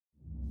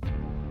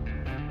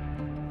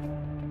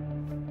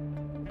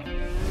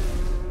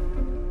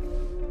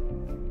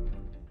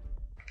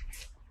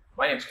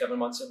My name is Kevin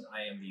Munson.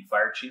 I am the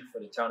fire chief for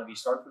the town of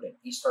East Hartford in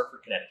East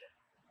Hartford, Connecticut.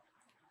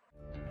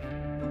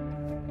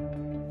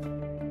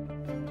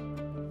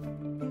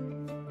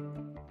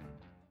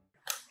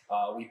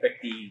 We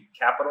picked the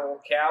Capital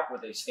cab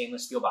with a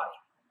stainless steel body.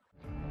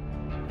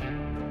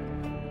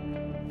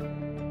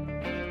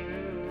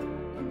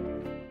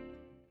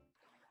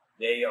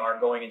 They are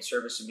going in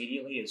service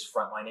immediately as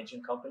frontline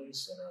engine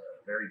companies in a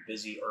very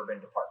busy urban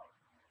department.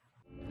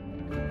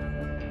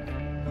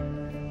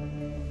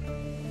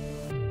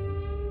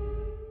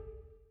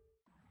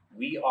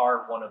 We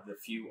are one of the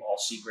few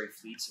all-sea-grade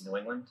fleets in New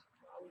England.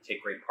 We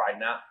take great pride in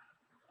that.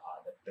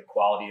 The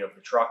quality of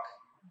the truck,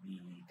 the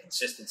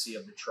consistency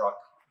of the truck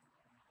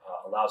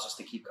allows us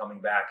to keep coming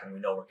back, and we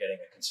know we're getting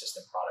a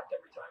consistent product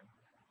every time.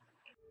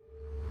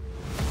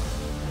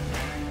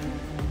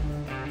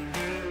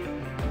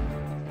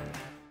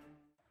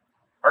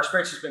 Our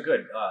experience has been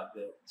good.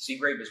 The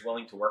Seagrave is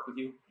willing to work with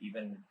you,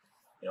 even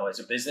as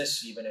a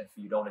business. Even if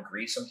you don't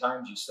agree,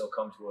 sometimes you still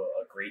come to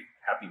a great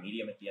happy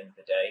medium at the end of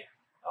the day,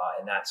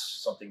 and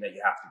that's something that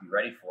you have to be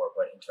ready for.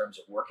 But in terms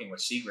of working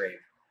with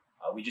Seagrave,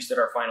 we just did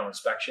our final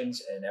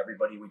inspections, and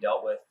everybody we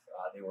dealt with,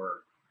 they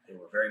were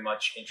very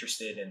much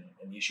interested in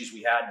the issues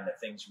we had and the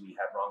things we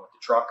had wrong with the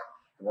truck.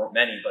 There weren't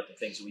many, but the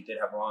things that we did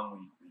have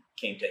wrong, we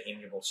came to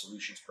amiable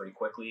solutions pretty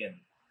quickly, and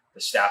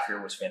the staff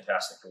here was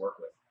fantastic to work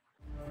with.